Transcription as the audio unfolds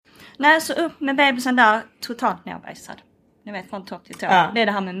Nej, så upp med bebisen där, totalt nerbajsad. Ni vet, från topp till tå. Ja. Det är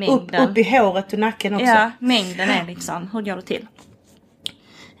det här med mängden. Upp i håret och nacken också. Ja, mängden är liksom, hur går det till?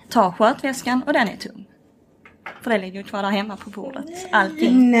 Ta skötväskan och den är tom. För det ligger ju kvar där hemma på bordet.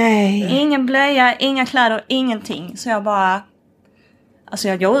 Allting. Nej. Ingen blöja, inga kläder, ingenting. Så jag bara... Alltså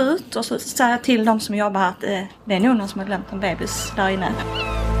jag går ut och så säger jag till de som jobbar att det är nog någon som har glömt en bebis där inne.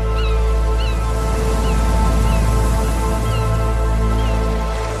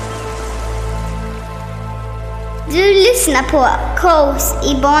 Du lyssnar på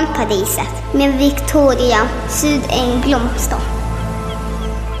Kaos i barnparadiset med Victoria Sydeng Blomster.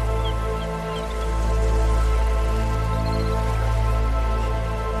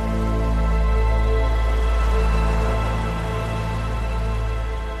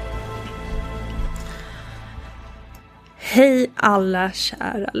 Hej alla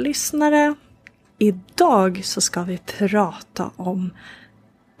kära lyssnare. Idag så ska vi prata om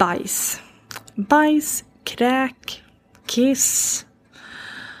bajs. Bajs, kräk, kiss.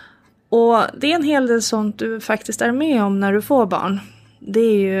 Och det är en hel del sånt du faktiskt är med om när du får barn. Det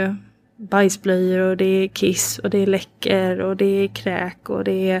är ju bajsblöjor och det är kiss och det är läcker och det är kräk och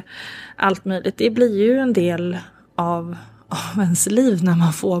det är allt möjligt. Det blir ju en del av ens liv när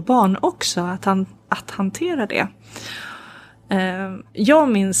man får barn också, att hantera det. Jag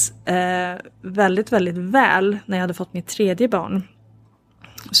minns väldigt, väldigt väl när jag hade fått mitt tredje barn.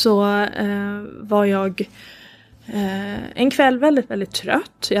 Så var jag en kväll väldigt, väldigt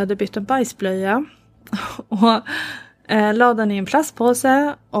trött. Jag hade bytt en bajsblöja och la den i en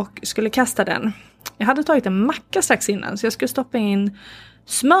plastpåse och skulle kasta den. Jag hade tagit en macka strax innan så jag skulle stoppa in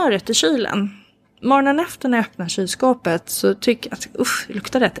smöret i kylen. Morgonen efter när jag öppnade kylskåpet så tycker jag att det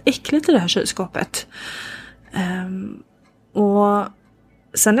luktar rätt äckligt i det här kylskåpet. Och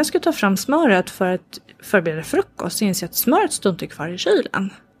sen när jag skulle ta fram smöret för att förbereda frukost så inser jag att smöret stod inte kvar i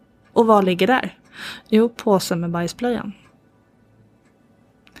kylen. Och vad ligger där? Jo, påsen med bajsblöjan.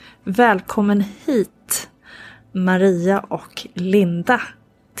 Välkommen hit Maria och Linda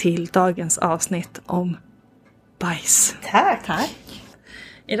till dagens avsnitt om bajs. Tack.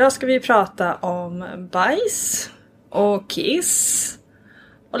 Idag ska vi prata om bajs och kiss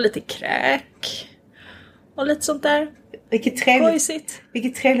och lite kräk och lite sånt där.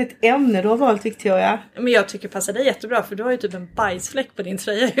 Vilket trevligt ämne du har valt, Victoria. Men jag tycker passar dig jättebra för du har ju typ en bajsfläck på din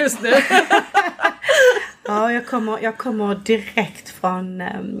tröja just nu. Ja, jag kommer direkt från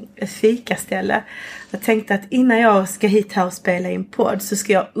ett fikaställe. Jag tänkte att innan jag ska hit här och spela in podd så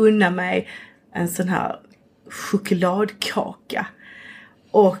ska jag unna mig en sån här chokladkaka.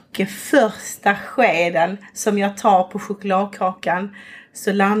 Och första skeden som jag tar på chokladkakan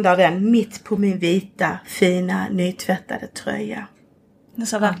så landar den mitt på min vita, fina, nytvättade tröja. Det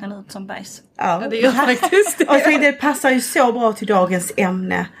ser verkligen ut som bajs. Ja, det gör faktiskt det. Och det passar ju så bra till dagens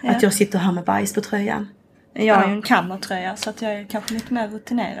ämne att jag sitter här med bajs på tröjan. Jag har ju en kammartröja så att jag är kanske lite mer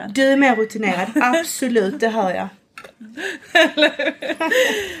rutinerad. Du är mer rutinerad, absolut, det hör jag.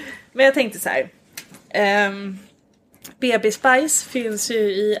 Men jag tänkte så här. Bebisbajs finns ju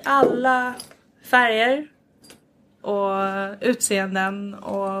i alla färger och utseenden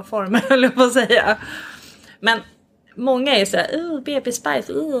och former, höll jag på att säga. Men många är så här, bebisbajs,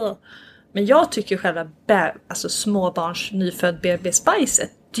 Men jag tycker själva småbarns nyfödd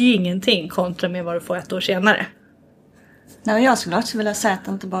bebisbajset, det är ju ingenting kontra med vad du får 1 år senare. Nej, jag skulle också vilja säga att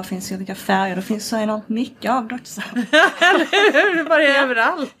det inte bara finns olika färger. Det finns så enormt mycket av det också. Eller hur? Det bara är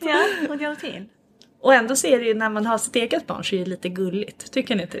överallt. Ja, hur går det till? Och ändå ser det ju när man har sitt eget barn så är det lite gulligt.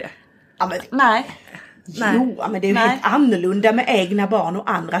 Tycker ni inte det? Ja, men, nej. Jo, men det är ju helt annorlunda med egna barn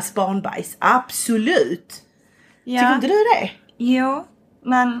och andras barnbajs. Absolut. Ja. Tycker inte du det? Jo,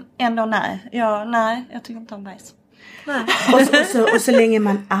 men ändå nej. Jag tycker inte om bajs. Nej. Och så länge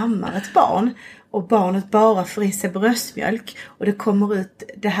man ammar ett barn och barnet bara får i sig bröstmjölk och det kommer ut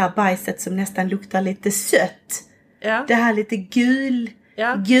det här bajset som nästan luktar lite sött. Ja. Det här lite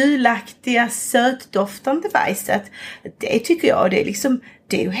gulaktiga, sötdoftande bajset. Det tycker jag, det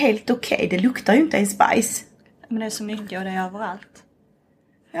är ju helt okej. Det luktar ju inte ens bajs. Men det är så mycket och det är överallt.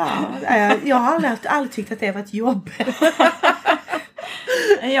 Ja, jag har aldrig tyckt att det var ett jobb.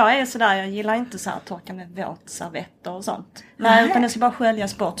 Jag är sådär, jag gillar inte så här torka med våtservetter och sånt. Nej, utan det ska bara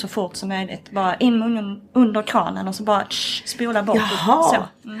sköljas bort så fort som möjligt. Bara in munnen under kranen och så bara spola bort. Jaha. Så.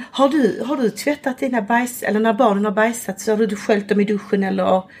 Har du tvättat dina bajs, eller när barnen har bajsat så har du sköljt dem i duschen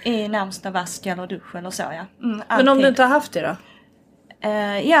eller? I närmsta vask eller dusch eller så, ja. Men om du inte har haft det då?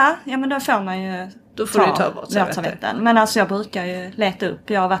 Ja, men då får man ju Då får du ta våtservetter. Men alltså jag brukar ju leta upp.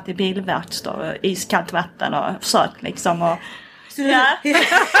 Jag har varit i bilverkstad och iskallt vatten och försökt liksom och ja.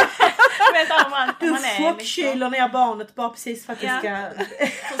 Du chockkyler ner barnet bara precis för att det ska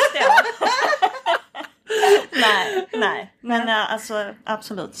förstå. Nej. Men alltså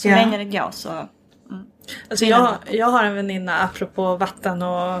absolut, så länge det går så... Alltså jag har en väninna apropå vatten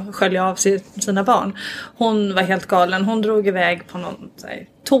och skölja av sina barn. Hon var helt galen. Hon drog iväg på någon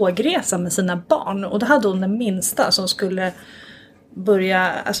tågresa med sina barn. Och då hade hon den minsta som skulle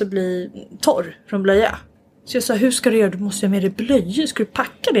börja bli torr från blöja. Så jag sa, hur ska du göra? Du måste ha med dig blöjor. Ska du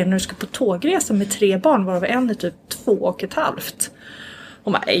packa det när du ska på tågresa med 3 barn? Varav en är typ 2,5.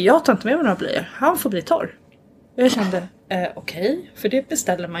 Hon bara, jag tar inte med mig några blöjor. Han får bli torr. Och jag kände, okej, för det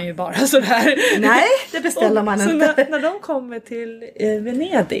beställer man ju bara sådär. Nej, det beställer man inte. Så när de kommer till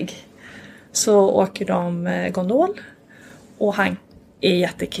Venedig så åker de gondol och han är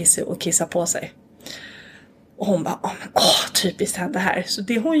jättekissig och kissar på sig. Och hon bara, typiskt hände här. Så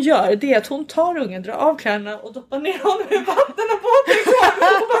det hon gör, det är att hon tar ungen, drar av kläderna och doppar ner honom i vatten och båten kvar.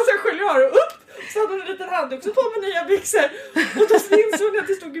 Och bara så sköljer av och upp. Så hade hon en liten handduk, så på med nya byxor. Och då insåg hon att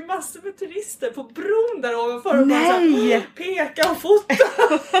det stod ju massor med turister på bron där ovanför. Och bara så peka och fota.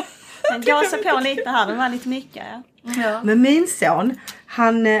 Men gasa på lite här, det var lite mycket. Ja. Men min son,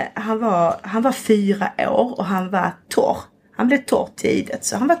 han var 4 år och han var torr. Han blev torr tidigt,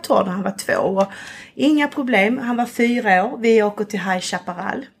 så han var torr när han var 2 år. Inga problem, han var 4 år. Vi åker till High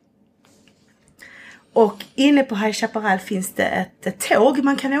Chaparral. Och inne på High Chaparral finns det ett tåg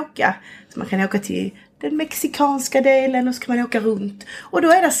man kan åka. Så man kan åka till den mexikanska delen och så kan man åka runt. Och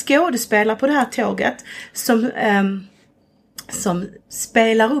då är det skådespelare på det här tåget som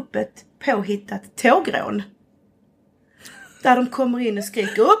spelar upp ett påhittat tågrån. Där de kommer in och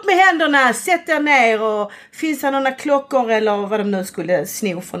skriker, upp med händerna, sätt er ner, och finns det några klockor eller vad de nu skulle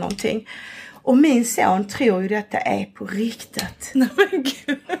sno för någonting. Och min son tror ju detta är på riktigt. Nej men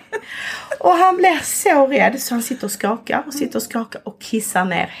gud. Och han blir så rädd så han sitter och skakar och kissar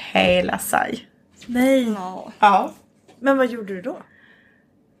ner hela sig. Nej. Ja. Men vad gjorde du då?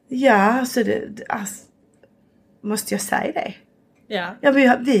 Ja, alltså måste jag säga det? Ja. Ja,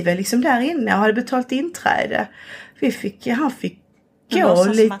 vi var liksom där inne och hade betalt inträde. Han fick gå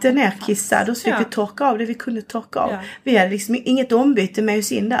lite nerkissad och så fick vi torka av det vi kunde torka av. Ja. Vi hade liksom inget ombyte med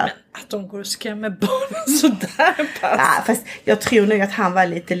oss in där. Men att de går och skrämmer barnen sådär pass. Ja, fast jag tror nog att han var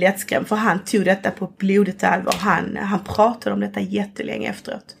lite lättskrämd, för han tog detta på blodigt allvar. Han pratade om detta jättelänge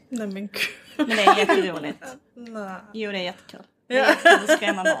efteråt. Nej men gud. Men det är jätteroligt. Nej. Jo, det är jättekul. Det är jättekul att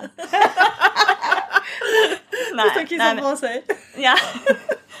skrämma barn. Nej, kissa på sig. Ja.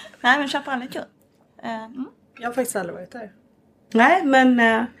 Nej, men Chaparral är kul. Jag har faktiskt aldrig varit där. Nej, men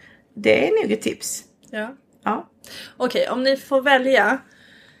det är nog ett tips. Ja. Okej, om ni får välja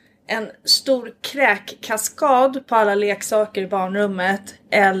en stor kräkkaskad på alla leksaker i barnrummet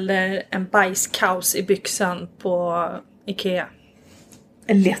eller en bajskaos i byxan på Ikea.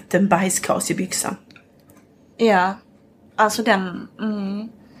 En bajskaos i byxan. Ja, alltså den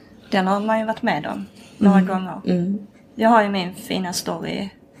har man ju varit med om några gånger. Jag har ju min fina story.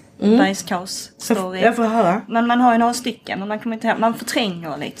 Bajskaos story. Jag får höra. Men man har ju några stycken, men man kommer inte ihåg, man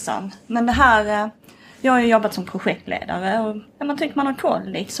förtränger liksom. Men det här, jag har ju jobbat som projektledare och man tycker man har koll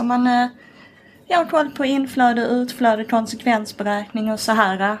liksom. Jag har koll på inflöde, utflöde, konsekvensberäkning och så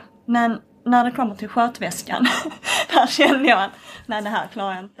här. Men när det kommer till skötväskan, där kände jag att nej, det här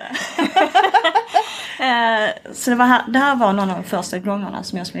klarar jag inte. Så det här var någon av de första gångerna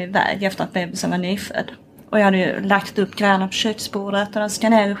som jag skulle iväg efter att bebisen var nyfödd. Och jag hade ju lagt upp grejerna på köksbordet och den ska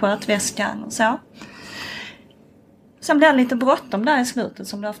ner i skötväskan och så. Sen blev det lite bråttom där i slutet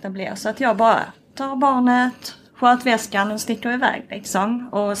som det ofta blir. Så att jag bara tar barnet, skötväskan och sticker iväg liksom.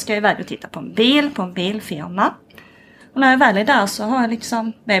 Och ska iväg och titta på en bilfirma. Och när jag väl är där så har jag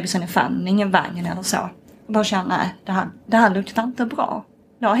liksom bebisen i famn, ingen vagn eller så. Och bara känner, nej, det här luktar inte bra.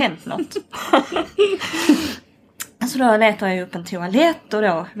 Det har hänt något. Så då letar jag upp en toalett och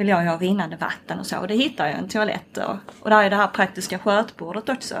då vill jag ha rinnande vatten och så. Och det hittar jag en toalett och där är det här praktiska skötbordet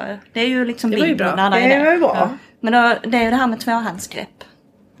också. Det är ju liksom bilden när det är det. Ja. Men då, det är ju det här med tvåhandsgrepp.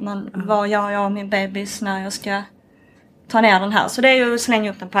 Vad gör jag och min bebis när jag ska ta ner den här? Så det är ju att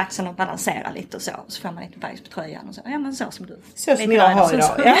slänga upp den på axeln och balansera lite och så. Så får man lite bajs på tröjan och så. Ja, men så som du. Så som jag har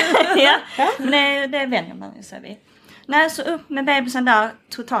idag. Ja, men det vänjer man ju sig vid. Nej, så upp med bebisen där,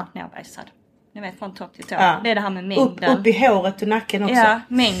 totalt nerbajsad. Ni vet, från topp till tå. Ja. Det är det här med mängden. Upp i håret och nacken också. Ja,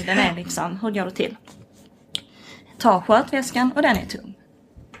 mängden är liksom, hur går det till? Ta skötväskan och den är tom.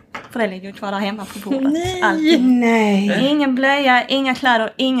 För det ligger ju kvar där hemma på bordet. Nej. Ingen blöja, inga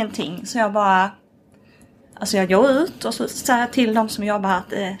kläder, ingenting. Så jag bara, alltså jag går ut och så säger jag till de som jobbar att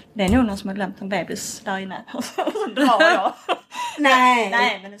det är nog någon som har glömt en bebis där inne. Och så drar jag.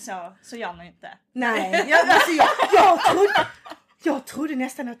 Nej, men så gör man ju inte. Nej, jag trodde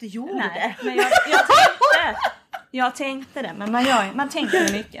nästan att du gjorde det. Men jag tänkte det. Men man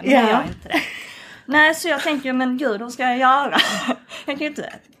tänker mycket, men man gör inte det. Nej, så jag tänker, men gud, hur ska jag göra? Jag kan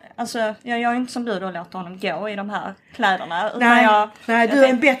inte... Alltså, jag gör inte som du då, låter honom gå i de här kläderna. Nej, du är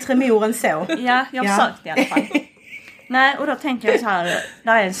en bättre mor än så. Ja, jag försökte i alla fall. Nej, och då tänker jag så här,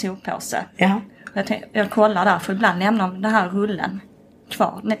 där är en soppåse. Ja. Jag kollar där, för ibland lämnar de den här rullen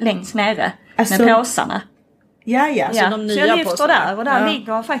kvar längst nere Alltså, med påsarna. Ja. Så de nya jag lyfter påsarna. där och där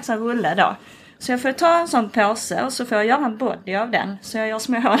ligger faktiskt en rulle då. Så jag får ta en sån påse och så får jag göra en body av den. Så jag gör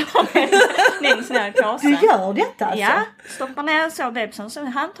små hål längst ner i påsen. Du gör detta alltså? Ja, stoppar ner så bebisen så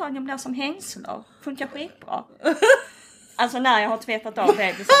handtagen blir som hängslor. Funkar skitbra. Alltså när jag har tvättat av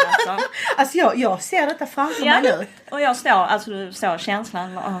bebisen alltså. Alltså jag ser detta framför mig nu. Och jag står, alltså du står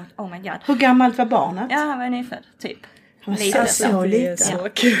känslan, oh my god. Hur gammalt var barnet? Ja, han var nyfödd typ. Han var Lite så lite. Så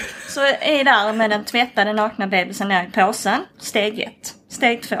kul. Så är där med den tvättade nakna bebisen ner i påsen. Steg 1.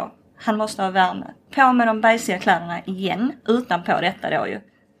 Steg 2. Han måste ha värme. På med de bajsiga kläderna igen. Utanpå detta då ju.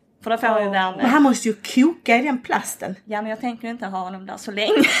 För då får han ju värme. Men han måste ju koka i den plasten. Ja, men jag tänker inte ha honom där så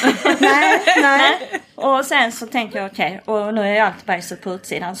länge. Nej. Och sen så tänker jag okej, och nu är ju allt bajset på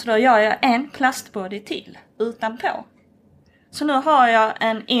utsidan. Så då gör jag en plastbody till utanpå. Så nu har jag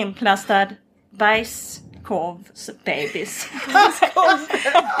en inplastad bajskorvsbebis.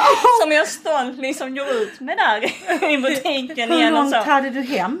 Som jag stolt liksom går ut med där i butiken igen. Hur Och långt så. hade du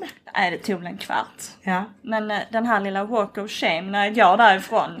hem? Nej, det tog väl en kvart. Ja. Men den här lilla walk of shame när jag går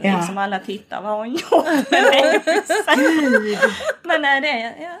därifrån. Ja. Liksom alla tittar, vad har hon gjort med bebisen? Men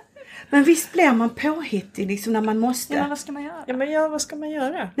det. Men visst blir man påhittig liksom när man måste. Ja, men vad ska man göra? Ja, men vad ska man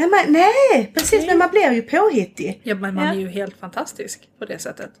göra? Nej, precis. Men man blir ju påhittig. Ja, men man är ju helt fantastisk på det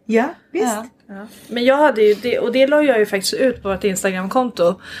sättet. Ja, visst. Ja. Ja. Men jag hade ju det, och det la jag ju faktiskt ut på vårt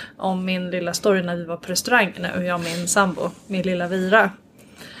Instagramkonto om min lilla story när vi var på restaurangen och jag och min sambo, min lilla Vira.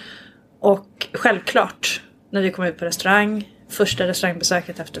 Och självklart när vi kom ut på restaurang, första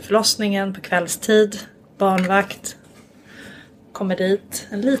restaurangbesöket efter förlossningen på kvällstid, barnvakt, kommer dit,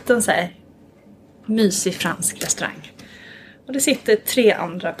 en liten så här mysig fransk restaurang. Och det sitter 3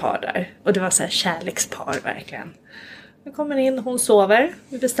 andra par där och det var så här kärlekspar verkligen. Vi kommer in, hon sover,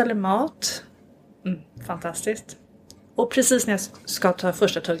 vi beställer mat. Fantastiskt. Och precis när jag ska ta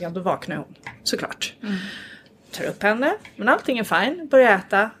första tuggan då vaknar hon, såklart. Tar upp henne, men allting är fine, börjar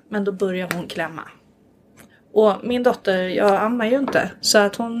äta, men då börjar hon klämma. Och min dotter, jag ammar ju inte, så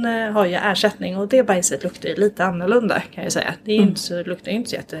att hon har ju ersättning och det bajset luktar ju lite annorlunda kan jag säga. Det är inte så, luktar ju inte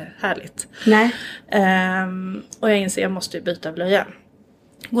så jättehärligt. Nej. Och jag inser att jag måste byta blöja.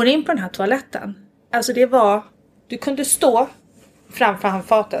 Går in på den här toaletten. Alltså det var, du kunde stå framför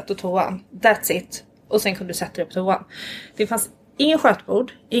handfatet och toan. That's it. Och sen kunde du sätta dig på toan. Det fanns ingen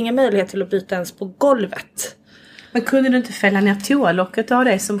skötbord, ingen möjlighet till att byta ens på golvet. Men kunde du inte fälla ner toalocket av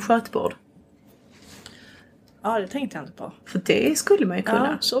det som skötbord? Ja, det tänkte jag inte på. För det skulle man ju kunna.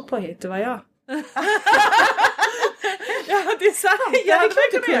 Ja, så påhitt, det var jag. Ja, det är sant. Ja, det är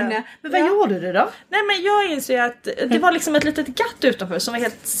klart du kunde. Men vad gjorde du då? Nej, men jag inser att det var liksom ett litet gatt utanför som var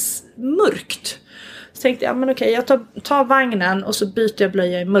helt mörkt. Så tänkte jag, men okej, jag tar vagnen och så byter jag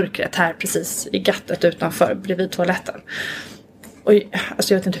blöja i mörkret här precis i gattet utanför bredvid toaletten. Och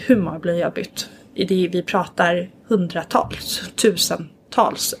alltså jag vet inte hur många blöjor jag har bytt. Vi pratar hundratals,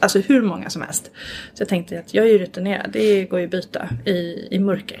 tusentals, alltså hur många som helst. Så jag tänkte att jag är ju rutinerad, det går ju att byta i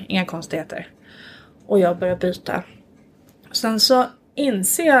mörker, inga konstigheter. Och jag börjar byta. Sen så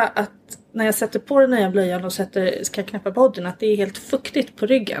inser jag att när jag sätter på den nya blöjan och ska knäppa bodyn att det är helt fuktigt på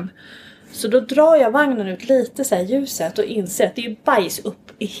ryggen. Så då drar jag vagnen ut lite så här ljuset och inser att det är bajs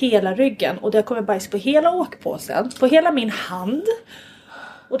upp i hela ryggen. Och det kommer bajs på hela åkpåsen, på hela min hand.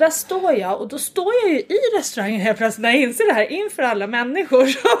 Och där står jag, och då står jag ju i restaurangen helt plötsligt när jag inser det här inför alla människor.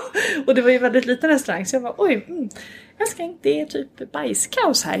 Och det var ju väldigt liten restaurang, så jag var älskling, det är typ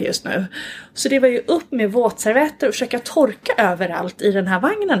bajskaos här just nu. Så det var ju upp med våtservetter och försöka torka överallt i den här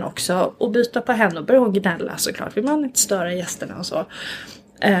vagnen också. Och byta på henne och börja hon gnälla såklart, vill man inte störa gästerna och så.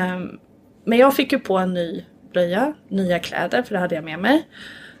 Men jag fick ju på en ny blöja, nya kläder, för det hade jag med mig.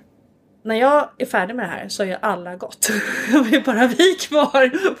 När jag är färdig med det här så har ju alla gått. Det var ju bara vi kvar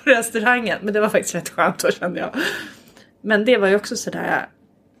på restaurangen. Men det var faktiskt rätt skönt då, kände jag. Men det var ju också sådär,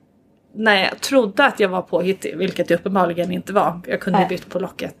 när jag trodde att jag var påhittig, vilket jag uppenbarligen inte var. Jag kunde byta på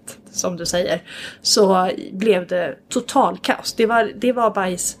locket, som du säger. Så blev det total kaos. Det var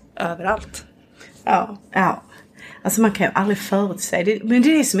bajs överallt. Ja. Alltså man kan ju aldrig förutsäga det. Men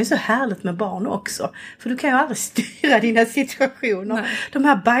det är det som är så härligt med barn också. För du kan ju aldrig styra dina situationer. Nej. De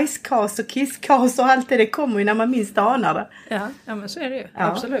här bajskaos och kisskaos och allt det kommer ju när man minst anar det. Ja, men så är det ju. Ja.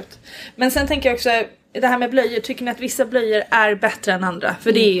 Absolut. Men sen tänker jag också, det här med blöjor. Tycker ni att vissa blöjor är bättre än andra?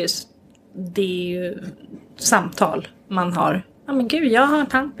 För det är ju samtal man har. Ja men gud, jag har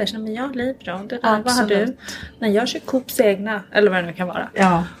Pampers, men jag har Libra. Vad har du? Absolut. Nej, jag kör Coops egna. Eller vad det nu kan vara.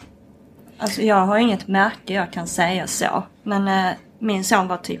 Ja. Alltså jag har inget märke jag kan säga så. Men min son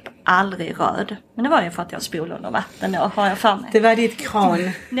var typ aldrig röd. Men det var ju för att jag spolade under vatten då, har jag för mig. Det var ditt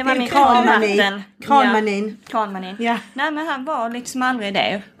kran. Det var min kranmani. kranvatten. Kranmanin. Ja, kranmanin. Ja. Nej men han var liksom aldrig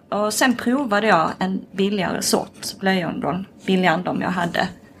det. Och sen provade jag en billigare sort blöjondon. Billigare än de jag hade.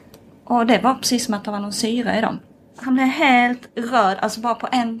 Och det var precis som att det var någon syra i dem. Han blev helt röd, alltså bara på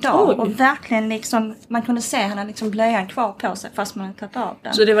en dag. Oj. Och verkligen liksom, man kunde se han hade liksom blöjan kvar på sig fast man hade tagit av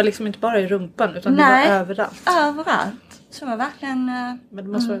den. Så det var liksom inte bara i rumpan utan det var överallt. Överallt. Så det var verkligen... Men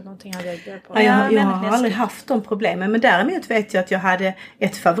det måste vara någonting jag reagerar på. Ja, jag har väldigt aldrig läskigt. haft de problemen. Men däremot vet jag att jag hade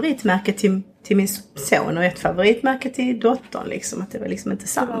ett favoritmärke till min son och ett favoritmärke till dottern. Liksom, att det var liksom inte Det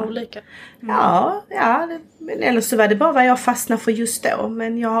samma. var olika. Ja, men eller så var det bara vad jag fastnade för just då.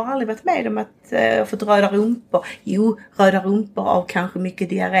 Men jag har aldrig varit med om att jag fått röda rumpor. Jo, röda rumpor av kanske mycket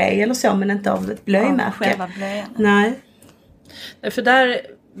diarré eller så, men inte av ett blöjmärke. Själva blöjan. Nej. För där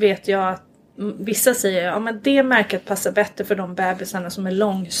vet jag att vissa säger ja men det märket passar bättre för de bebisarna som är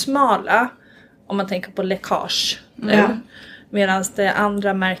långsmala. Om man tänker på läckage. Ja. Medan det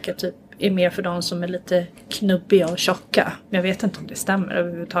andra märket typ är mer för de som är lite knubbiga och tjocka. Men jag vet inte om det stämmer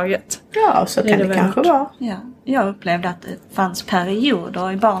överhuvudtaget. Ja, så Det är kan det det väl kanske gjort. vara. Ja, jag upplevde att det fanns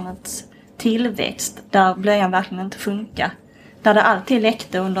perioder i barnets tillväxt där blöjan verkligen inte funkar. Där det alltid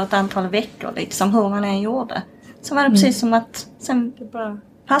läckte under ett antal veckor liksom, hur man än gjorde. Så var det precis som att sen Det är bara...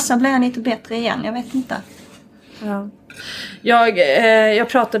 passar blöjan lite bättre igen, jag vet inte. Ja. Jag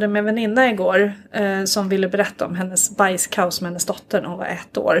pratade med en väninna igår som ville berätta om hennes bajskaos med hennes dotter när hon var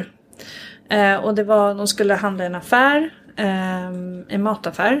 1 år. Och det var, de skulle handla i en affär, en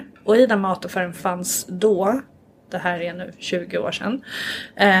mataffär. Och i den mataffären fanns då, det här är nu 20 år sedan.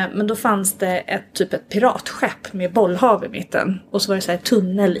 Men då fanns det ett piratskepp med bollhav i mitten. Och så var det så här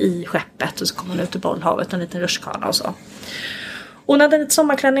tunnel i skeppet och så kom man ut i bollhavet, en liten rutschkana och så. Hon hade lite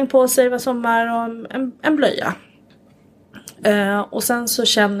sommarklänning på sig, det var sommar och en blöja. Och sen så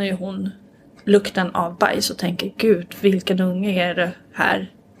känner ju hon lukten av bajs och tänker gud vilken unge är det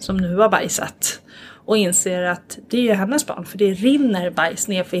här som nu har bajsat. Och inser att det är ju hennes barn för det rinner bajs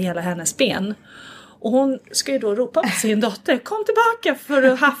ner för hela hennes ben. Och hon ska ju då ropa på sin dotter, kom tillbaka för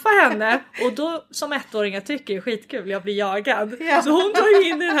att haffa henne. Och då som 1-åringar tycker jag skitkul, jag blir jagad. Ja. Så hon drar ju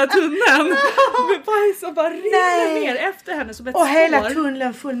in i den här tunneln med bajs och bara rinner ner efter henne som ett Och hela spår.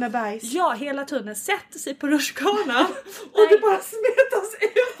 tunneln full med bajs. Ja, hela tunneln sätter sig på rutschkanan och det bara smetas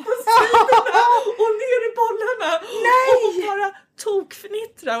ut på sidorna och ner i bollarna. Och hon bara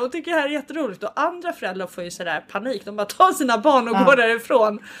tokfnittrar och tycker det här är jätteroligt. Och andra föräldrar får ju sådär panik. De bara tar sina barn och går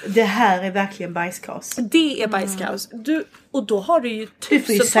därifrån. Det här är verkligen bajskaos. Det är bajskaos. Och då har du ju Du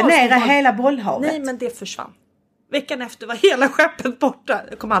får ju tusentals sanera barn. hela bollhavet. Nej, men det försvann. Veckan efter var hela skeppet borta.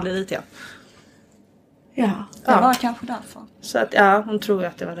 Jag kom aldrig dit igen. Ja. Det var kanske därför. Så att ja, hon tror ju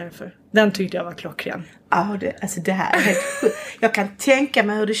att det var därför. Den tyckte jag var klockren. Ja, det här är helt sjukt. Jag kan tänka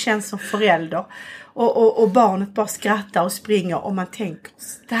mig hur det känns som förälder. Och barnet bara skrattar och springer och man tänker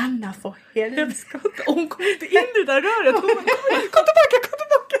stanna för helvete. Och hon kom inte in i det där röret. Hon bara, kom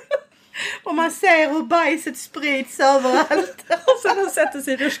tillbaka. Och man ser hur bajset sprids överallt. Och sen hon sätter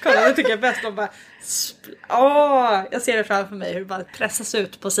sig i rutschkanan. Det tycker jag är bäst. De bara, jag ser det framför mig hur det bara pressas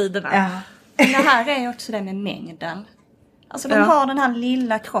ut på sidorna. Ja. Men det här är ju också det med mängden. Alltså de har den här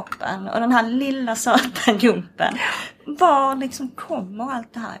lilla kroppen och den här lilla söta gumpen. Var liksom kommer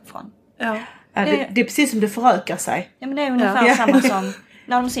allt det här ifrån? Ja. Ja, det är precis som det förökar sig. Ja men det är ungefär Ja. samma som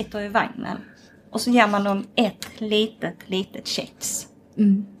när de sitter i vagnen. Och så ger man dem ett litet kex.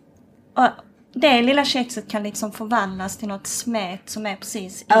 Mm. Och det lilla kexet kan liksom förvandlas till något smet som är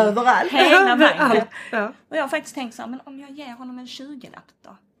precis i Överallt. hela vagnen. Ja. Och jag har faktiskt tänkt så här, men om jag ger honom en 20-lapp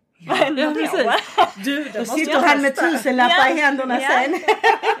då? Vad händer Ja, då? precis. Du, Då måste sitter jag han med testa. 1000-lappar i händerna Ja. sen.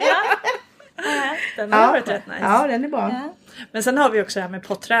 Den har varit rätt nice. Ja, den är bra. Ja. Men sen har vi också det här med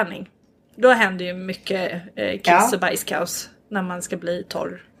potträning. Då händer ju mycket kiss och bajskaos när man ska bli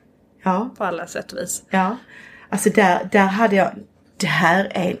torr Ja, på alla sätt och vis. ja. Alltså där hade jag... Det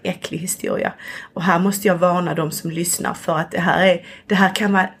här är en äcklig historia. Och här måste jag varna de som lyssnar för att det här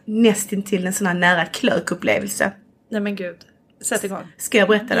kan vara nästintill en sån här nära klökupplevelse. Nej men gud, sätt igång. Ska jag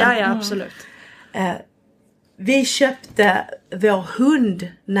berätta den? Ja, absolut. Vi köpte vår hund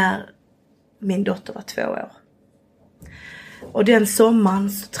när min dotter var 2 år. Och den sommaren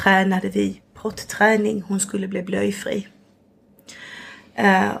så tränade vi potträning. Hon skulle bli blöjfri.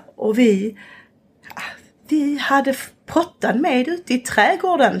 Och vi hade pottan med ute i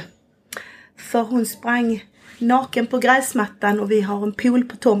trädgården. För hon sprang naken på gräsmattan och vi har en pool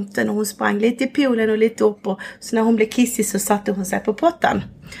på tomten och hon sprang lite i poolen och lite upp och så när hon blev kissig så satte hon sig på pottan.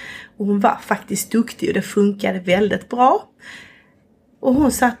 Och hon var faktiskt duktig och det funkade väldigt bra. Och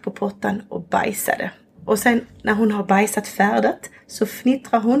hon satt på pottan och bajsade. Och sen när hon har bajsat färdigt så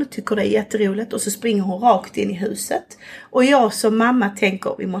fnittrar hon och tycker det är jätteroligt och så springer hon rakt in i huset. Och jag som mamma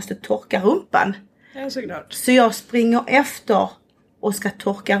tänker vi måste torka rumpan. Ja, såklart. Så jag springer efter och ska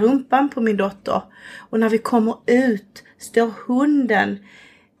torka rumpan på min dotter. Och när vi kommer ut står hunden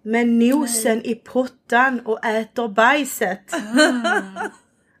med nosen i pottan och äter bajset.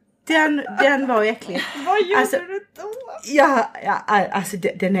 Den var äcklig. Vad gjorde du då? Ja, alltså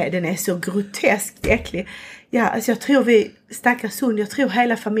den är så groteskt äcklig. Ja, alltså jag tror stackars hund, jag tror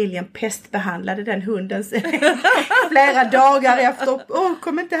hela familjen pestbehandlade den hunden flera dagar efter.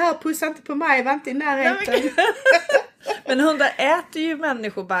 Kom inte här, pussa inte på mig, var inte i närheten. Men hundar äter ju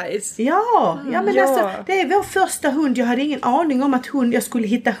människobajs. Ja, men alltså det är vår första hund. Jag hade ingen aning om att jag skulle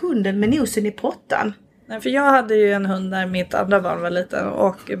hitta hunden med nosen i pottan. Nej, för jag hade ju en hund när mitt andra barn var liten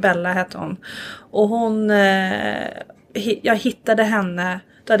och Bella hette hon. Och jag hittade henne,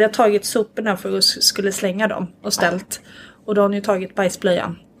 då hade jag tagit soporna för att skulle slänga dem och ställt. Och då har hon ju tagit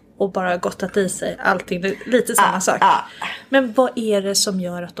bajsblöjan och bara gottat i sig allting, lite samma sak. Men vad är det som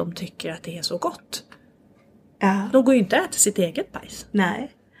gör att de tycker att det är så gott? De går ju inte att äta sitt eget bajs.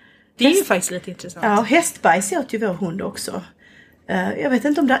 Nej. Det är ju faktiskt lite intressant. Ja, hästbajs åt ju vår hund också. Jag vet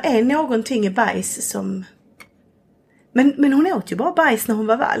inte om det är någonting i bajs som... Men hon åt ju bara bajs när hon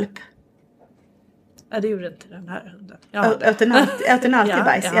var valp. Ja, det gjorde inte den här hunden. Åt den alltid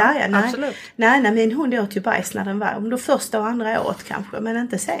bajs? Ja, nej. Absolut. Nej, min hund åt ju bajs när den var... Om då första och andra åt kanske, men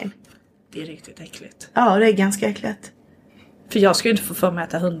inte sen. Det är riktigt äckligt. Ja, det är ganska äckligt. För jag ska ju inte få för mig att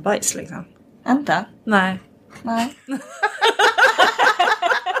äta hundbajs liksom. Inte? Nej.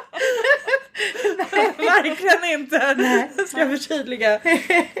 Verkligen inte. Ska jag förtydliga.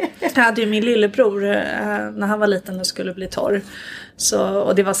 Jag hade ju min lillebror när han var liten och skulle bli torr.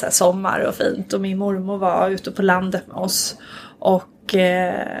 Och det var så här sommar och fint. Och min mormor var ute på landet med oss. Och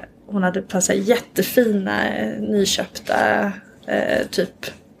hon hade på sig jättefina nyköpta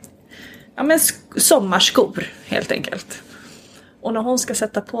sommarskor helt enkelt. Och när hon ska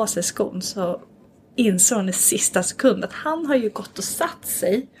sätta på sig skon så inser hon i sista sekund att han har ju gått och satt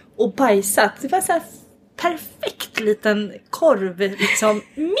sig och bajsat. Det var så här perfekt liten korv liksom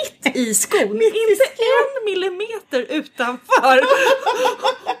mitt i skon. Inte 1 millimeter utanför.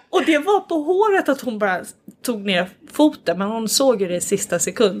 Och det var på håret att hon bara tog ner foten. Men hon såg ju det i sista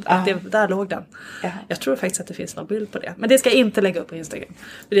sekund att där låg den. Jag tror faktiskt att det finns någon bild på det. Men det ska jag inte lägga upp på Instagram.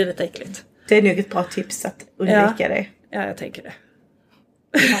 För det är lite äckligt. Det är nog ett bra tips att undvika det. Ja, jag tänker det.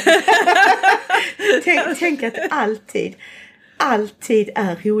 Tänk att alltid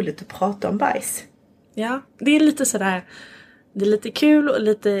är roligt att prata om bajs. Ja, det är lite sådär. Det är lite kul och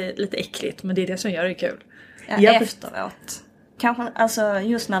lite äckligt. Men det är det som gör det kul. Ja, efteråt. Kanske, alltså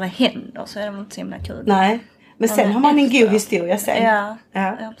just när det händer så är det inte så himla kul. Nej, men sen har man en god historia sen. Ja,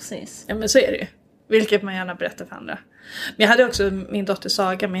 precis. Ja, men så är det ju. Vilket man gärna berättar för andra. Men jag hade också min dotter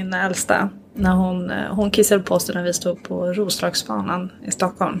Saga, min äldsta. När hon kissade på sig när vi stod på Roslagsbanan i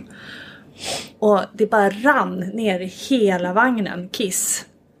Stockholm. Och det bara rann ner i hela vagnen, kiss.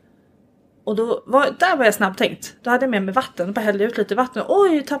 Och där var jag snabbtänkt. Då hade jag med mig vatten. Och bara hällde ut lite vatten.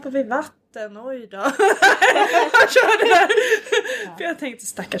 Oj, tappar vi vatten. Oj då. Jag körde där. För jag tänkte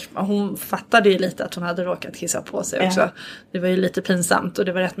stackars. Hon fattade ju lite att hon hade råkat kissa på sig också. Det var ju lite pinsamt. Och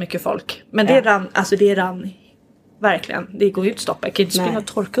det var rätt mycket folk. Men det rann verkligen. Det går ju inte att stoppa. Jag kan inte springa och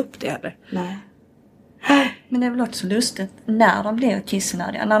torka upp det heller. Nej. Men det är väl också lustigt när de blir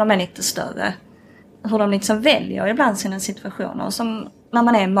kissnödiga. När de är lite större. Hur de liksom väljer ibland sina situationer. Som när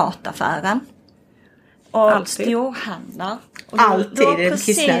man är i mataffären. Och storhandlar. Och alltid är det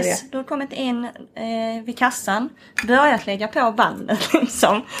kissnödiga. Du har kommit in vid kassan. Börjat lägga på bandet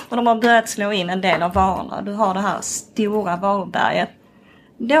liksom. Och de har börjat slå in en del av varorna. Du har det här stora varuberget.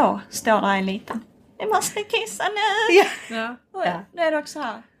 Då står där en liten. Jag måste kissa nu. Ja. Då är det också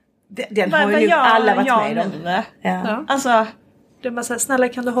här. Den har ju alla varit med om. Ja. Alltså. Det är bara så här, snälla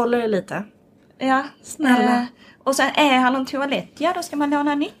kan du hålla dig lite? Ja. Snälla. Och sen är han en toalett. Ja, då ska man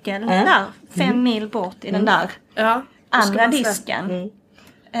låna nyckeln där. 5 mil bort i den där andra disken.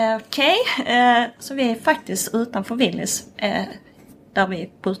 Okej. Så vi är faktiskt utanför Willys. Där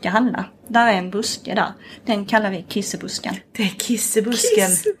vi brukar handla. Där är en buske där. Den kallar vi kissebusken. Det är kissebusken.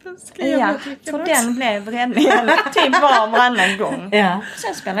 Ja, för den blev räddningen typ varannan gång. Ja.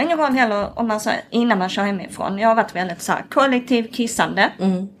 Sen spelar det ingen roll heller om man innan man kör hemifrån. Jag har varit väldigt så här kollektiv kissande.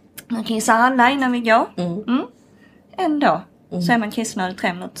 Man kissar alla innan vi går. Ändå så är man kissnödig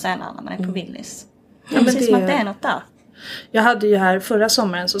 3 minuter senare när man är på Willys. Det känns som att det är något där. Jag hade ju här förra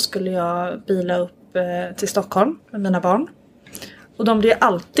sommaren så skulle jag bila upp till Stockholm med mina barn. Och de blir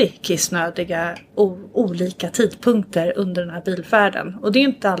alltid kissnödiga olika tidpunkter under den här bilfärden. Och det är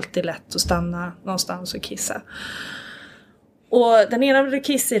inte alltid lätt att stanna någonstans och kissa. Och den ena blev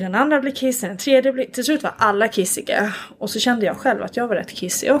kissig, den andra blev kissig, den tredje blev... Till slut var alla kissiga. Och så kände jag själv att jag var rätt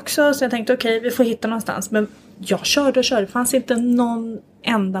kissig också. Så jag tänkte okej, vi får hitta någonstans. Men jag körde och körde. Det fanns inte någon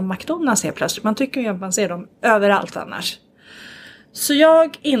enda McDonald's helt plötsligt. Man tycker ju att man ser dem överallt annars. Så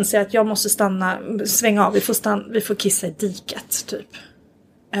jag inser att jag måste svänga av. Vi får kissa i diket typ.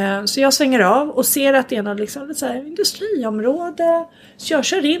 Så jag svänger av och ser att det är något liksom, så här, industriområde. Så jag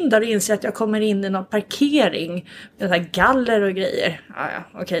kör in där och inser att jag kommer in i någon parkering. Med så här galler och grejer.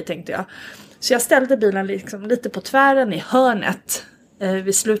 Okej, tänkte jag. Så jag ställde bilen liksom lite på tvären i hörnet.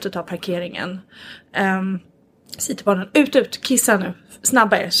 Vid slutet av parkeringen. Säger till barnen, ut, kissa nu.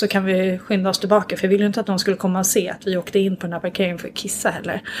 Snabbare så kan vi skynda oss tillbaka. För jag ville inte att de skulle komma och se att vi åkte in på den här parkeringen för att kissa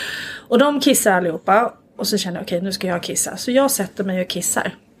heller. Och de kissar allihopa. Och så känner jag, okej, nu ska jag kissa. Så jag sätter mig och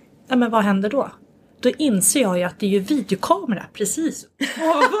kissar. Ja, men vad händer då? Då inser jag ju att det är ju videokamera precis.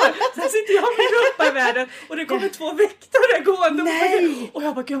 Sen sitter jag med rumpa i världen. Och det kommer 2 väktare gående. Nej. Och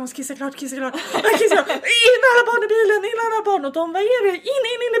jag bara, gud jag måste kissa klart. Jag kissar. In alla barn i bilen, in alla barn. Och de, vad är det?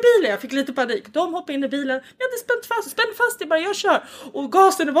 In i bilen. Jag fick lite panik. De hoppade in i bilen. Jag hade spänt fast det bara, jag kör. Och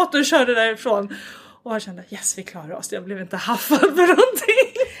gasen i botten körde därifrån. Och jag kände, yes, vi klarar oss. Jag blev inte haffad för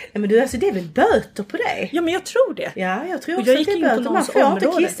någonting. Nej, men du, alltså det är väl böter på det? Ja, men jag tror det. Ja, jag tror och också jag att det är gick in på böter. Man någons får område.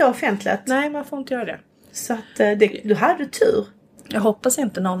 inte kissa offentligt. Nej, man får inte göra det. Så att du hade tur. Jag hoppas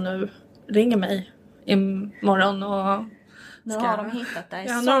inte någon nu ringer mig imorgon och... Nu har de hittat dig.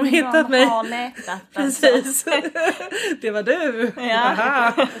 Ja, nu har de hittat mig. Har letat. Precis. Det var du. Ja.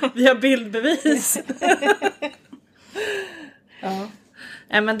 Aha. Vi har bildbevis. Ja.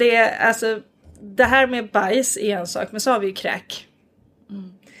 Nej, men det är alltså... Det här med bajs är en sak. Men så har vi ju kräk.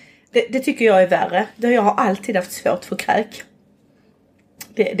 Det tycker jag är värre. Jag har alltid haft svårt för kräk.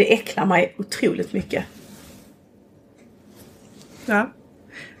 Det äcklar mig otroligt mycket. Ja.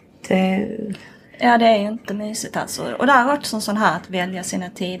 Ja, det är ju inte mysigt alltså. Och det är också en sån här att välja sina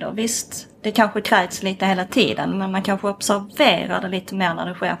tider. Visst, det kanske kräks lite hela tiden. Men man kanske observerar det lite mer när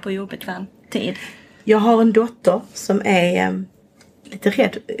det sker på obekväm tid. Jag har en dotter som är lite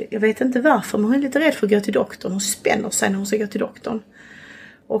rädd. Jag vet inte varför, men hon är lite rädd för att gå till doktorn. Hon spänner sig när hon ska gå till doktorn.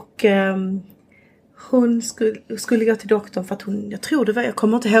 Och hon skulle gå till doktorn för att hon, jag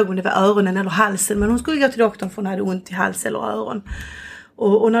kommer inte ihåg om det var öronen eller halsen. Men hon skulle gå till doktorn för hon hade ont i hals eller öron.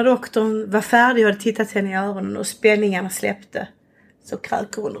 Och när doktorn var färdig och hade tittat henne i öronen och spänningarna släppte. Så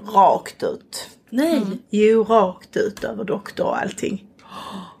kräker hon rakt ut. Nej. Jo, rakt ut över doktor och allting.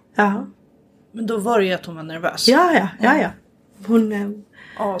 Ja. Men då var det ju att hon var nervös. Ja. Hon...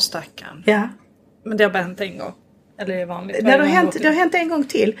 stackarn. Ja. Men det har bara hänt en gång. Eller är det vanligt? Det har hänt en gång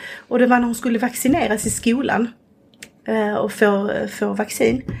till. Och det var när hon skulle vaccineras i skolan. Och få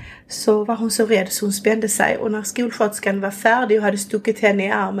vaccin. Så var hon så rädd så hon spände sig. Och när skolsköterskan var färdig och hade stuckit henne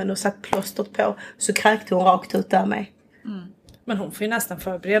i armen och satt plåstret på. Så kräkte hon rakt ut där mig. Mm. Men hon får ju nästan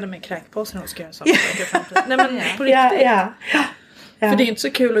förbereda med kräkpåsen när hon ska göra saker. Nej, men på riktigt. Ja. För det är inte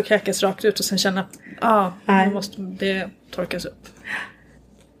så kul att kräkas rakt ut och sen känna att nu måste det torkas upp.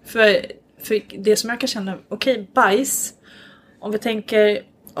 För det som jag kan känna, bajs.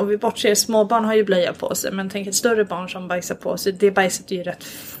 Om vi bortser, småbarn har ju blöja på sig. Men tänk ett större barn som bajsar på sig. Det bajset är ju rätt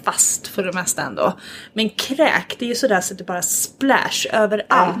fast för det mesta ändå. Men kräk, det är ju sådär så att det bara splash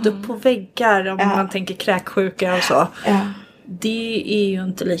överallt. Upp på väggar om man tänker kräksjuka och så. Det är ju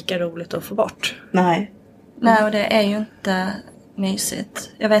inte lika roligt att få bort. Nej, och det är ju inte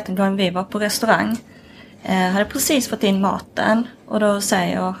mysigt. Jag vet en gång vi var på restaurang. Hade precis fått in maten. Och då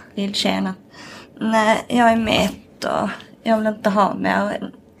säger lilltjejen: nej, jag är mätt och jag vill inte ha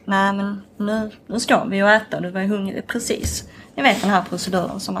mer. Nej, men nu ska vi ju äta. Du var ju hungrig precis. Jag vet den här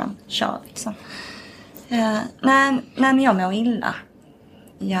proceduren som man kör liksom. Nej, men jag mår illa.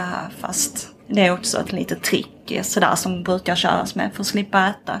 Ja, fast det är också ett litet trick sådär som brukar köras med för att slippa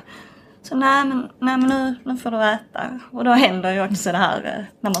äta. Så nej men nu får du äta. Och då händer ju också det här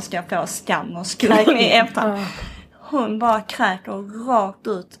när man ska få skam och skuld i efterhand. Hon bara kräker rakt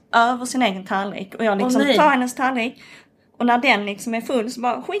ut över sin egen tallrik. Och jag liksom tar hennes tallrik. Och när den liksom är full så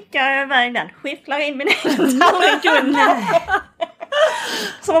bara skickar jag iväg den. Skifflar in min egen tallrik under.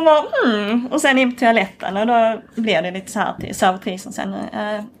 Så man bara Och sen in på toaletten. Och då blir det lite så här till servitrisen sen.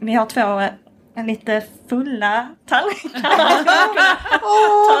 Vi har 2 lite fulla tallrikar.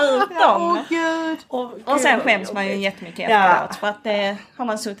 Ta ut dem. Och sen skäms man ju jättemycket efteråt. För att det har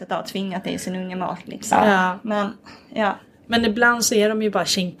man suttit där och tvingat i sin unga mat liksom. Ja. Men ibland så är de ju bara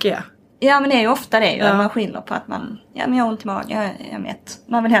kinkiga. Ja, men det är ju ofta det ju. Man skyller på att men jag har ont i magen, jag är mätt.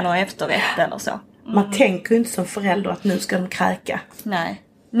 Man vill hellre ha efterrätt eller så. Man tänker ju inte som förälder att nu ska de kräka.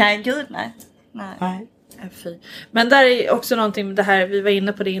 Nej, gud nej. Fy. Men där är också någonting, det här, vi var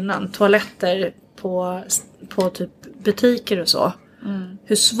inne på det innan, toaletter på typ butiker och så.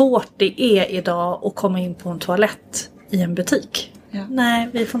 Hur svårt det är idag att komma in på en toalett i en butik. Ja. Nej,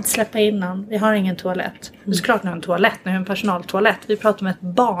 vi får inte släppa in någon. Vi har ingen toalett. Det är såklart ni har en toalett, ni har en personaltoalett. Vi pratar om ett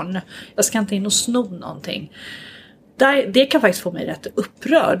barn. Jag ska inte in och sno någonting. Det kan faktiskt få mig rätt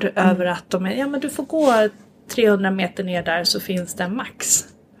upprörd över att de är, men du får gå 300 meter ner där så finns det en max.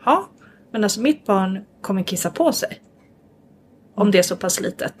 Ja, men alltså mitt barn kommer kissa på sig. Om det är så pass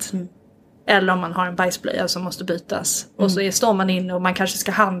litet. Eller om man har en bajsblöja som måste bytas. Och så står man inne och man kanske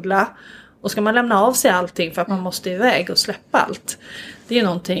ska handla. Och ska man lämna av sig allting för att man måste iväg och släppa allt. Det är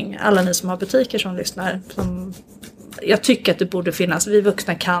någonting, alla ni som har butiker som lyssnar. Jag tycker att det borde finnas, vi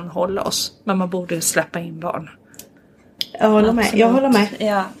vuxna kan hålla oss. Men man borde släppa in barn. Jag håller med.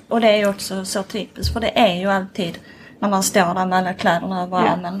 Ja, och det är ju också så typiskt. För det är ju alltid när man står där med alla kläderna över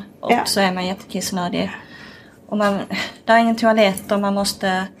armen. Och så är man jättekissnödig. Och det är ingen toalett och man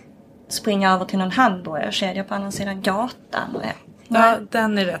måste springa över till någon hamburgerkedja på andra sidan gatan. Ja,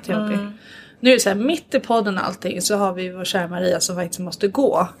 den är rätt jobbig. Nu är det så här, mitt i podden allting så har vi vår kära Maria som faktiskt måste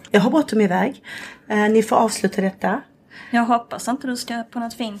gå. Jag har bråttom iväg. Ni får avsluta detta. Jag hoppas inte du ska på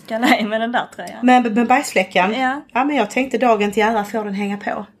något fint galej med den där tröjan. Med bajsfläcken? Ja. Ja, men jag tänkte dagen till ära får den hänga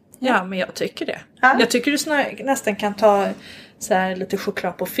på. Ja, men jag tycker det. Ja. Jag tycker du nästan kan ta så här lite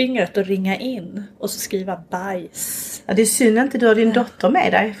choklad på fingret och ringa in. Och så skriva bajs. Ja, det är synd inte du har din dotter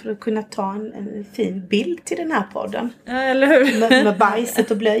med dig för att kunna ta en fin bild till den här podden. Ja, eller hur? Med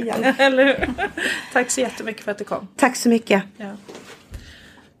bajset och blöjan. Eller hur? Tack så jättemycket för att du kom. Tack så mycket. Ja.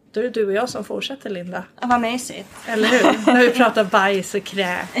 Då är det du och jag som fortsätter, Linda. Ja, vad mysigt. Eller hur? När vi pratar bajs och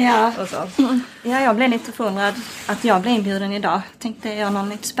kräk och sånt. Ja, jag blev lite förundrad att jag blev inbjuden idag. Tänkte jag är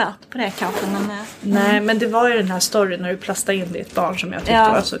någon expert på det kanske. Men, nej, men det var ju den här storyn när du plastade in ditt barn som jag tyckte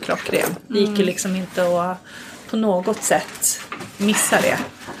var så klockren. Det gick ju liksom inte att på något sätt missa det.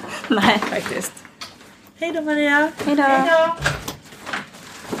 Nej. Faktiskt. Hej då, Maria. Hej då.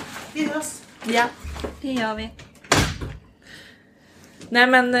 Vi hörs. Ja, det gör vi. Nej,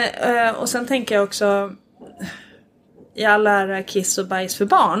 men och sen tänker jag också i all ära kiss och bajs för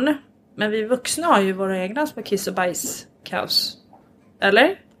barn. Men vi vuxna har ju våra egna små kiss och bajskaos.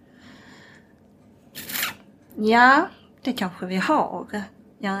 Eller? Ja, det kanske vi har.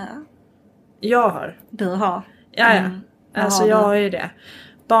 Ja. Jag har. Du har. Ja. Alltså jag har ju det.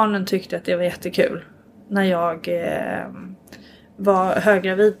 Barnen tyckte att det var jättekul. När jag var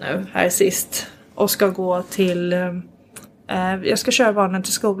höggravid nu här sist. Och ska gå till... jag ska köra barnen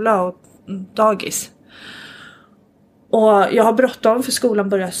till skola och dagis. Och jag har bråttom för skolan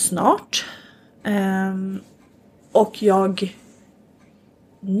börjar snart. Och jag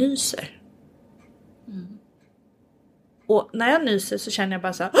nyser. Och när jag nyser så känner jag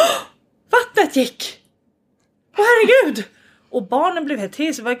bara så här: vattnet gick! Åh, herregud! Och barnen blev helt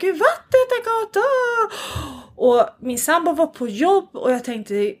till. Så bara, gud, vattnet är gott! Och min sambo var på jobb. Och jag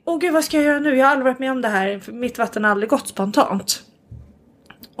tänkte, åh gud, vad ska jag göra nu? Jag har aldrig varit med om det här. För mitt vatten har aldrig gått spontant.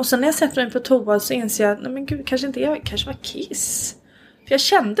 Och sen när jag sätter mig på toa så inser jag, nej men gud, kanske var kiss. För jag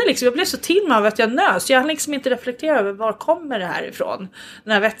kände liksom, jag blev så till med av att jag nös. Jag hann liksom inte reflektera över var kommer det här ifrån.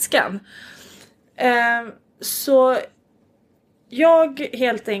 Den här vätskan. Så jag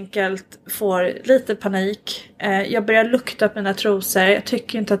helt enkelt får lite panik. Jag börjar lukta på mina trosor. Jag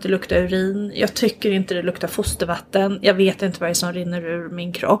tycker inte att det luktar urin. Jag tycker inte det luktar fostervatten. Jag vet inte vad det är som rinner ur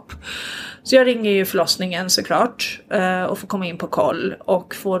min kropp. Så jag ringer ju förlossningen såklart. Och får komma in på koll.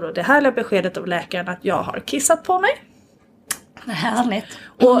 Och får då det härliga beskedet av läkaren att jag har kissat på mig. Härligt.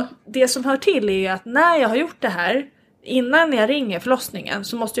 Och det som hör till är ju att när jag har gjort det här, innan jag ringer förlossningen,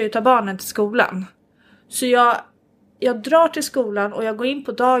 så måste jag ju ta barnen till skolan. Så jag drar till skolan och jag går in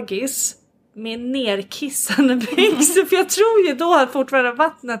på dagis med nerkissande byxor. För jag tror ju då att fortfarande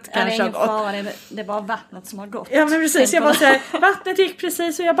vattnet kanske har gått. Fara, det är bara vattnet som har gått. Ja, men precis. Jag var så här, vattnet gick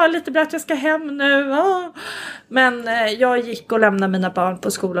precis och jag bara lite bra att jag ska hem nu. Men jag gick och lämnade mina barn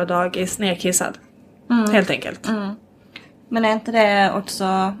på skola och dagis nerkissad. Helt enkelt. Men är inte det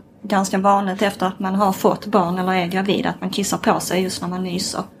också ganska vanligt efter att man har fått barn eller är gravid att man kissar på sig just när man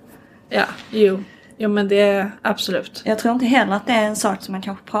nyser? Ja, jo men det är absolut. Jag tror inte heller att det är en sak som man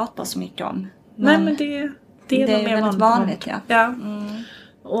kanske pratar så mycket om. Nej, men det är nog mer väldigt vanligt, ja.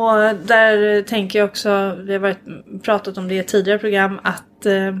 Och där tänker jag också, vi har pratat om det i ett tidigare program, att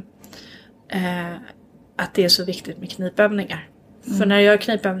det är så viktigt med knipövningar. För när jag gör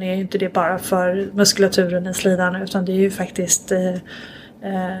knipövningar är inte det bara för muskulaturen i slidan, utan det är ju faktiskt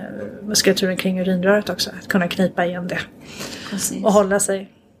muskulaturen kring urinröret också. Att kunna knipa igen det. Precis. Och hålla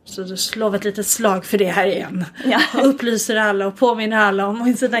sig. Så du slår ett litet slag för det här igen. Ja. Och upplyser alla och påminner alla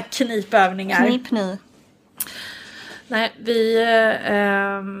om sina knipövningar. Knip nu. Nej,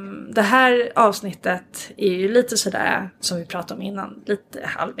 det här avsnittet är ju lite sådär som vi pratade om innan. Lite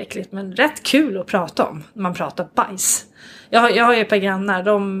halväckligt men rätt kul att prata om när man pratar bajs. Jag har ju ett par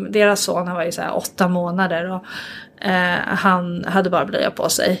grannar, deras son var ju såhär 8 månader och han hade bara blöja på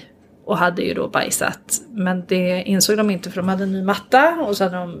sig. Och hade ju då bajsat. Men det insåg de inte för de hade en ny matta. Och så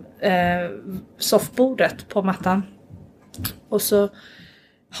hade de soffbordet på mattan. Och så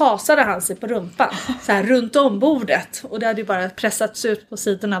hasade han sig på rumpan. Så här runt om bordet. Och det hade ju bara pressats ut på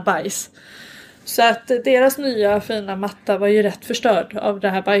sidorna bajs. Så att deras nya fina matta var ju rätt förstörd av det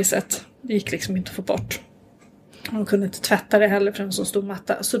här bajset. Det gick liksom inte att få bort. De kunde inte tvätta det heller för en så stor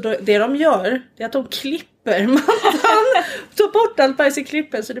matta. Så det de gör är att de klipper mattan. Tar bort allt bajs i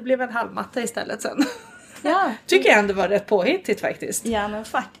klippen så det blev en halvmatta istället sen. Ja. Tycker jag ändå var rätt påhittigt faktiskt. Ja, men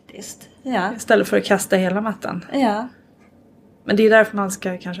faktiskt. Ja. Istället för att kasta hela mattan. Ja. Men det är därför man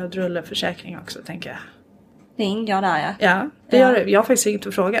ska kanske ha drulleförsäkring också, tänker jag. Det ingår där, ja. Ja, det gör det. Jag har faktiskt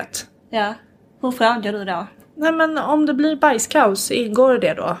inte frågat. Ja. Hur frågar du då? Nej, men om det blir bajskaos, ingår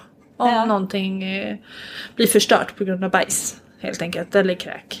det då? Om någonting blir förstört på grund av bajs, helt enkelt. Eller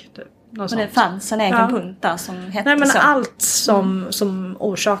kräk. Och det fanns en egen punkt där som hette Nej, men så. allt som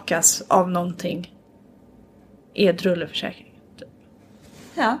orsakas av någonting är drulleförsäkring.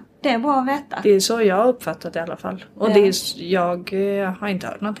 Ja, det är bra att veta. Det är så jag har uppfattat det i alla fall. Och det är, jag har inte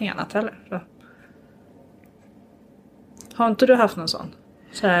hört någonting annat heller. Så. Har inte du haft någon sån?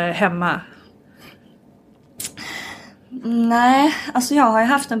 Så här hemma? Nej, alltså jag har ju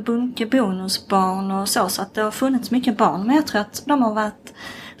haft en bunke bonusbarn och så att det har funnits mycket barn. Men jag tror att de har varit,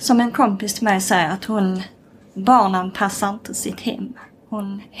 som en kompis till mig säger, att barnen passar inte sitt hem.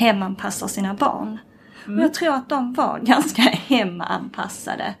 Hon hemanpassar sina barn. Och jag tror att de var ganska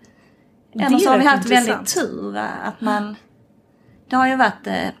hemanpassade. Eller så har vi haft väldigt tur att det har ju varit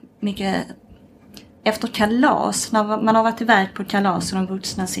mycket efter kalas, när man har varit iväg på kalas och de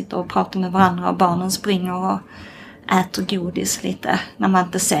vuxna sitter och pratar med varandra och barnen springer och äter godis lite när man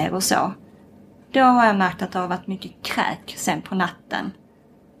inte ser och så. Då har jag märkt att det har varit mycket kräk sen på natten.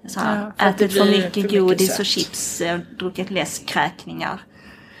 Så ätit för mycket godis och chips och druckit läskkräkningar.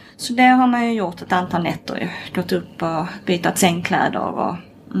 Så det har man ju gjort ett antal nätter. Gått upp och bytt sängkläder och...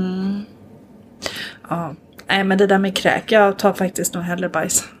 Ja, nej men det där med kräk. Jag tar faktiskt nog hellre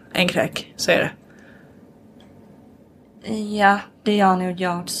bajs än kräk, så är det. Ja, det gör nog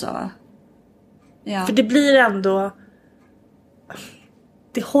jag också. Ja. För det blir ändå...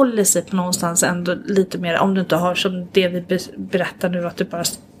 Det håller sig på någonstans ändå lite mer. Om du inte har som det vi berättar nu, att du bara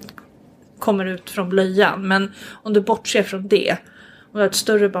kommer ut från blöjan. Men om du bortser från det. Och du har ett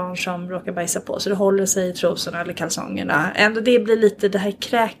större barn som råkar bajsa på, så det håller sig i trosorna eller kalsongerna. Ändå det blir lite det här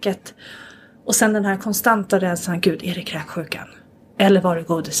kräket. Och sen den här konstanta rädslan. Gud, är det kräksjukan? Eller var det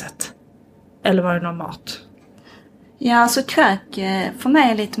godiset? Eller var det någon mat? Ja, alltså kräk för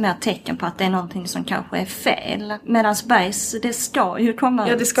mig är lite mer tecken på att det är någonting som kanske är fel. Medan bajs, det ska ju komma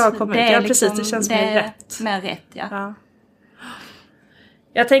ut. Ja, det ska komma ut. Ja, precis. Det känns mer rätt. Mer rätt, ja.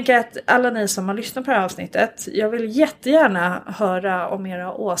 Jag tänker att alla ni som har lyssnat på det här avsnittet, jag vill jättegärna höra om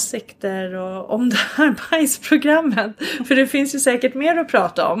era åsikter och om det här bajsprogrammet. För det finns ju säkert mer att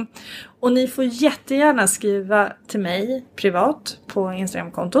prata om. Och ni får jättegärna skriva till mig privat på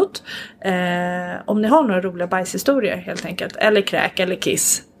Instagramkontot. Om ni har några roliga bajshistorier helt enkelt. Eller kräk eller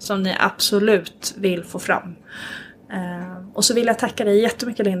kiss som ni absolut vill få fram. Och så vill jag tacka dig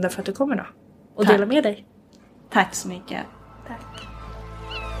jättemycket, Linda, för att du kommer då. Och delar med dig. Tack så mycket.